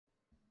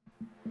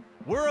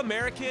We're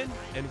American,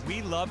 and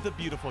we love the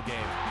beautiful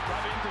game.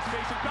 Driving into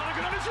space with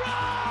Bellingham on his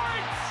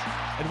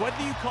right! And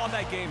whether you call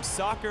that game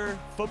soccer,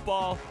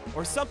 football,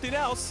 or something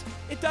else,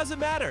 it doesn't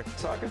matter.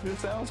 Soccer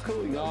just sounds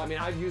cool. No, I mean,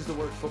 I've used the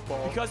word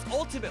football. Because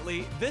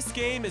ultimately, this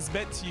game is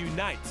meant to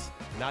unite,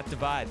 not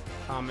divide.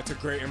 It's a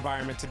great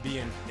environment to be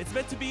in. It's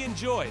meant to be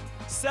enjoyed,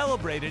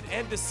 celebrated,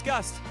 and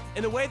discussed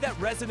in a way that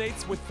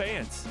resonates with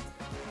fans.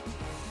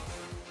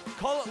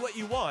 Call It What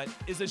You Want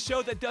is a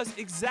show that does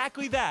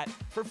exactly that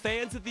for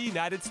fans of the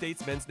United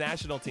States men's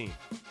national team.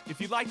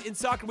 If you liked In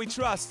Soccer We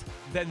Trust,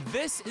 then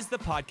this is the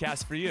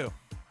podcast for you.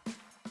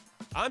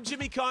 I'm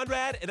Jimmy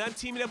Conrad, and I'm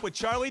teaming up with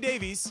Charlie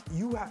Davies.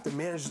 You have to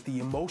manage the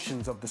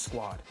emotions of the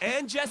squad.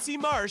 And Jesse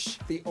Marsh.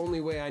 The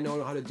only way I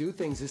know how to do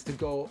things is to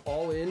go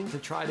all in to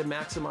try to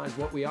maximize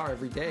what we are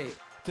every day.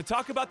 To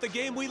talk about the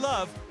game we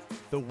love,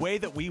 the way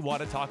that we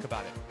want to talk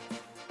about it.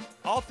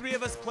 All three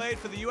of us played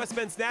for the U.S.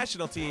 men's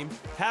national team,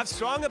 have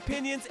strong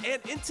opinions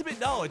and intimate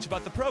knowledge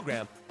about the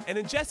program, and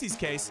in Jesse's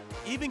case,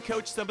 even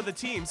coached some of the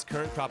team's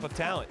current crop of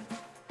talent.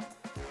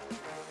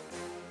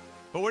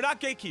 But we're not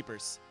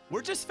gatekeepers.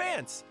 We're just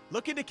fans,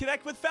 looking to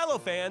connect with fellow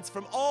fans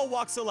from all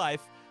walks of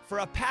life for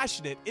a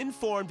passionate,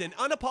 informed, and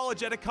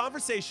unapologetic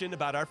conversation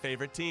about our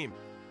favorite team.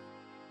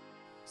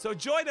 So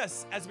join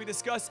us as we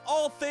discuss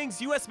all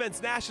things U.S.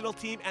 men's national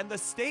team and the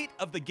state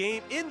of the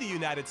game in the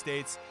United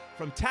States,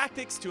 from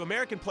tactics to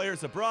American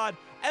players abroad,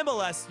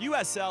 MLS,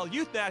 USL,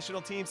 youth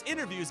national teams,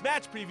 interviews,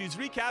 match previews,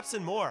 recaps,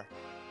 and more.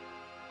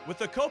 With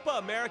the Copa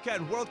America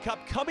and World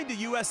Cup coming to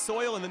U.S.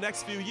 soil in the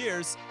next few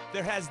years,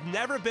 there has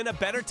never been a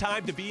better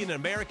time to be an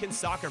American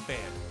soccer fan.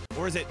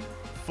 Or is it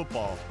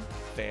football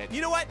fan?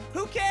 You know what?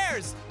 Who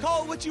cares?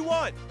 Call it what you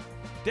want.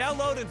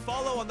 Download and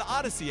follow on the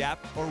Odyssey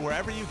app or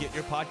wherever you get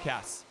your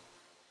podcasts.